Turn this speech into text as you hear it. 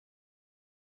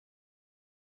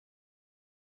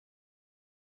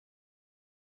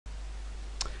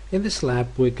In this lab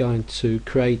we're going to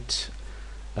create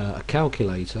a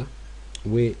calculator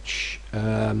which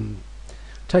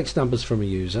takes numbers from a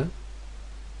user,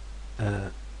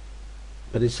 but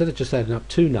instead of just adding up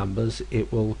two numbers,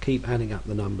 it will keep adding up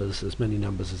the numbers, as many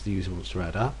numbers as the user wants to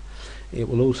add up. It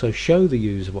will also show the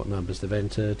user what numbers they've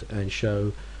entered and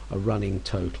show a running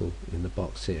total in the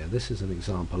box here. This is an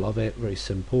example of it, very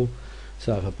simple.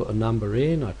 So if I put a number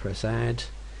in, I press add,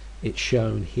 it's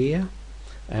shown here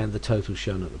and the total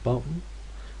shown at the bottom,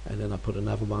 and then I put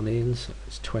another one in, so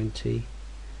it's 20,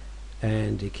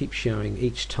 and it keeps showing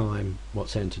each time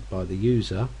what's entered by the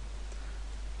user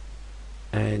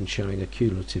and showing a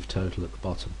cumulative total at the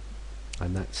bottom,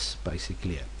 and that's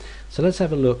basically it. So let's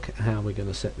have a look at how we're going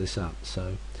to set this up.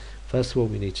 So first of all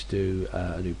we need to do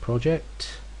a new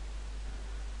project.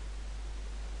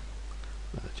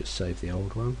 Just save the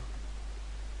old one.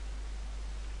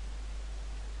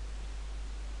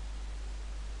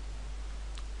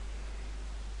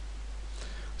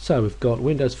 So we've got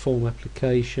Windows Form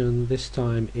application, this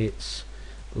time it's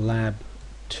Lab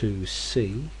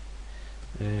 2C,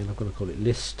 and I'm going to call it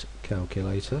List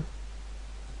Calculator.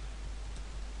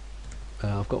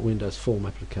 I've got Windows Form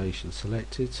application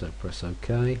selected, so press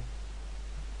OK.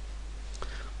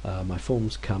 My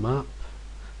forms come up.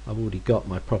 I've already got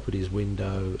my properties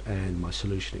window and my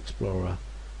Solution Explorer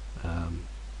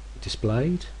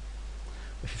displayed.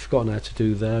 If you've forgotten how to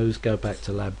do those, go back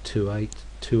to Lab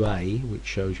 2A, which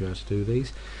shows you how to do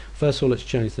these. First of all, let's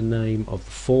change the name of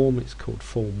the form. It's called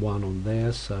Form 1 on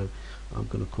there, so I'm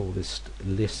going to call this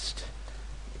List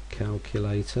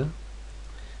Calculator.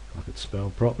 If I could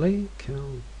spell properly,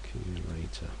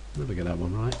 calculator. Never get that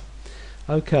one right.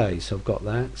 Okay, so I've got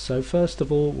that. So first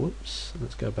of all, whoops,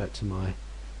 let's go back to my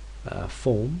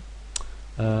form.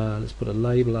 Let's put a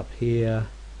label up here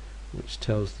which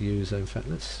tells the user, in fact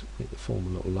let's make the form a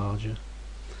little larger.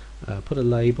 Put a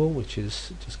label which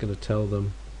is just going to tell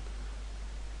them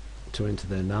to enter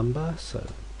their number, so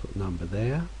put number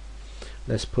there.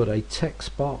 Let's put a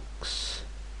text box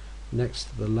next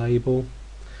to the label.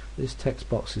 This text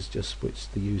box is just which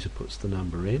the user puts the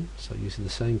number in, so using the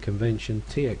same convention,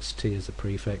 txt as the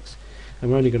prefix,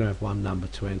 and we're only going to have one number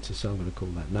to enter, so I'm going to call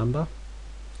that number.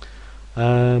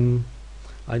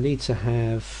 I need to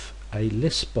have a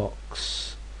list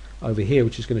box over here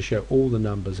which is going to show all the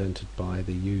numbers entered by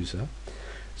the user.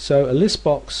 So a list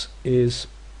box is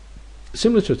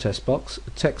similar to a text box,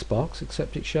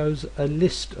 except it shows a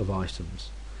list of items,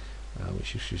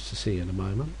 which you should see in a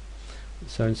moment.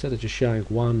 So instead of just showing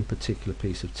one particular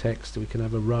piece of text, we can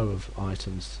have a row of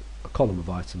items, a column of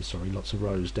items, sorry, lots of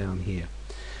rows down here.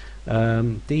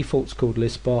 Default's called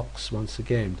list box. Once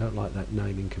again, don't like that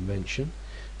naming convention,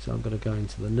 so I'm going to go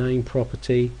into the name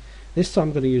property. This time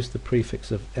I'm going to use the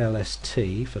prefix of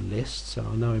lst for list, so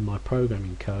I know in my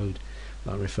programming code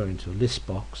I'm referring to a list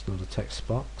box, not a text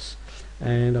box,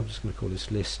 and I'm just going to call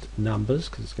this list numbers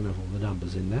because it's going to have all the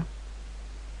numbers in there.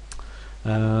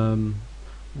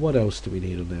 What else do we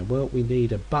need on there? Well, we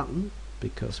need a button,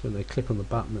 because when they click on the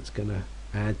button it's going to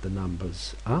add the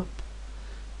numbers up.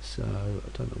 So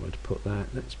I don't know where to put that.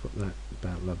 Let's put that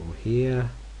about level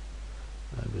here,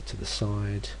 over to the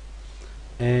side,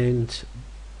 and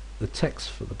the text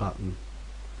for the button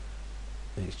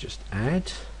is just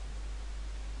add.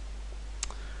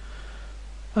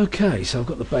 Okay, so I've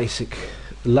got the basic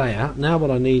layout. Now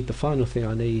what I need, the final thing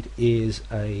I need, is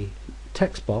a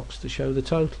text box to show the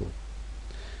total.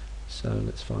 So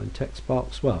let's find text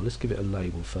box. Well, let's give it a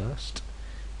label first,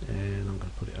 and I'm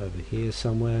going to put it over here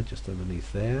somewhere, just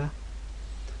underneath there.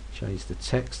 Change the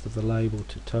text of the label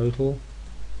to total.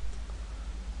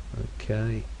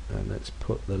 Okay, and let's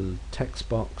put the text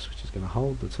box which is going to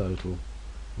hold the total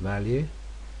value.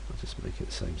 I'll just make it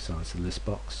the same size as the list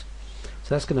box.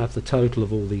 So that's going to have the total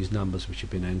of all these numbers which have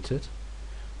been entered.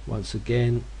 Once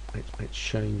again, let's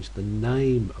change the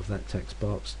name of that text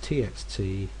box,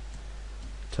 txt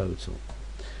total.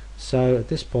 So at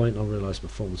this point I realise my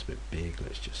form's a bit big,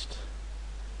 let's just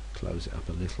close it up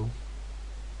a little.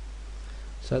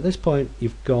 So at this point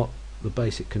you've got the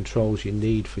basic controls you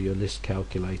need for your list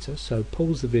calculator, so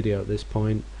pause the video at this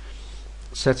point,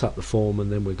 set up the form,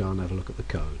 and then we'll go and have a look at the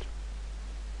code.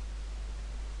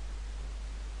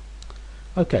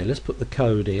 Okay, let's put the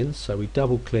code in. So we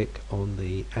double click on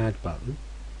the add button.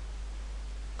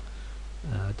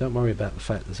 Don't worry about the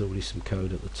fact there's already some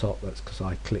code at the top, that's because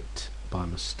I clicked by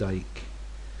mistake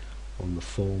on the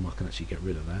form. I can actually get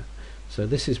rid of that. So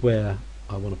this is where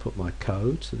I want to put my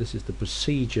code. So this is the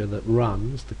procedure that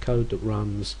runs, the code that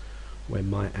runs when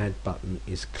my add button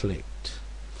is clicked.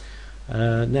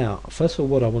 Now first of all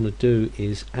what I want to do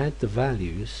is add the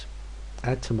values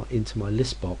add into my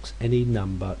list box any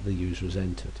number the user has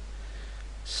entered.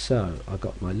 So I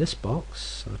got my list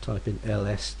box, so I type in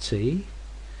lst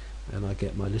and I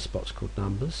get my list box called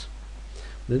numbers.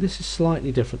 Now this is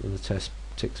slightly different than the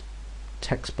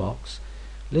text box.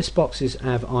 List boxes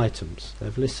have items, they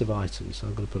have lists of items. So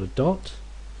I'm going to put a dot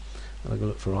and I'm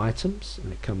going to look for items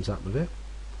and it comes up with it.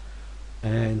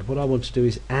 And what I want to do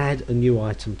is add a new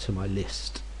item to my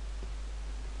list.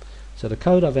 So the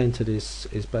code I've entered is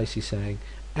basically saying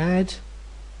add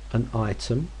an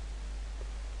item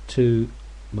to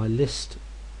my list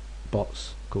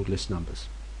box called list numbers.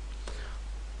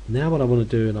 Now what I want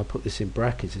to do, and I'll put this in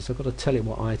brackets, is I've got to tell it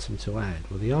what item to add.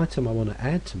 Well, the item I want to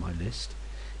add to my list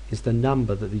is the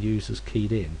number that the user's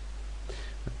keyed in.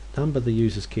 The number the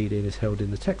user's keyed in is held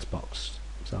in the text box.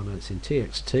 So I know it's in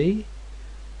txt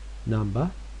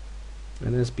number,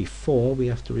 and as before we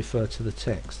have to refer to the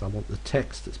text. I want the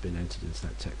text that's been entered into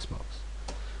that text box.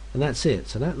 And that's it.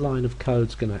 So that line of code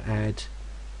is going to add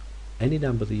any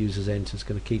number the user's entered, is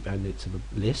going to keep adding it to the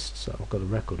list, so I've got a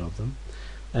record of them.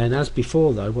 And as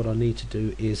before though, what I need to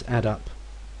do is add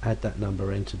that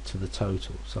number entered to the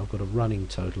total. So I've got a running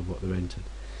total of what they've entered.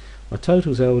 My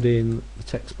total's held in the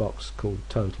text box called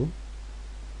total,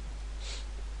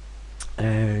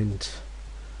 and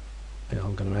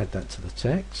I'm going to add that to the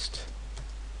text.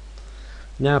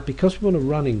 Now because we want a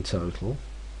running total,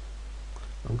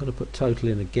 I'm going to put total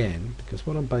in again, because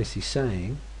what I'm basically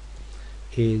saying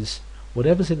is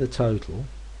whatever's in the total,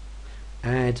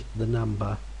 add the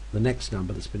next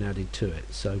number that's been added to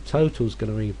it. So total is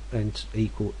going to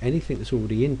equal anything that's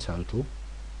already in total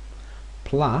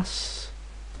plus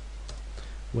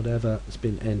whatever has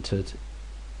been entered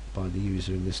by the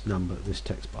user in this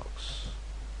text box.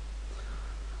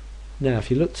 Now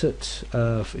if you looked at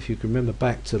if you can remember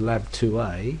back to lab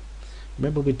 2a,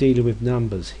 remember we're dealing with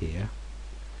numbers here,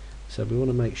 so we want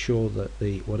to make sure that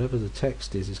whatever the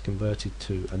text is converted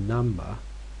to a number,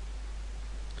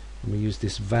 and we use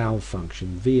this val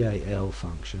function, VAL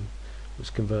function,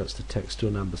 which converts the text to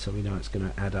a number, so we know it's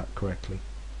going to add up correctly.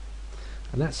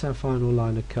 And that's our final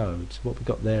line of code. So what we've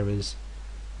got there is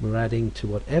we're adding to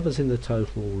whatever's in the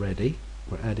total already,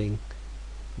 we're adding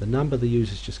the number the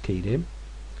user's just keyed in,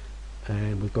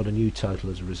 and we've got a new total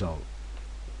as a result.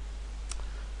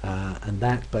 And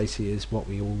that basically is all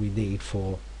we need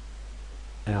for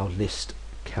our list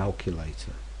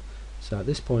calculator. So at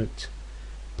this point,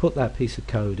 put that piece of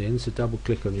code in, so double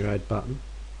click on your add button,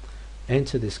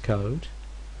 enter this code,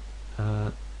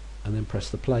 and then press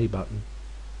the play button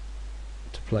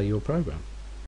to play your program.